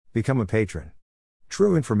Become a patron.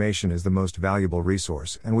 True information is the most valuable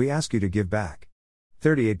resource, and we ask you to give back.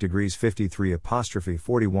 38 degrees 53 apostrophe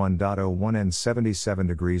 41.01 and 77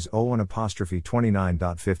 degrees 01 apostrophe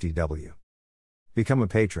 29.50 W. Become a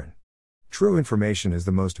patron. True information is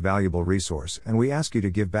the most valuable resource, and we ask you to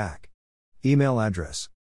give back. Email address.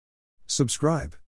 Subscribe.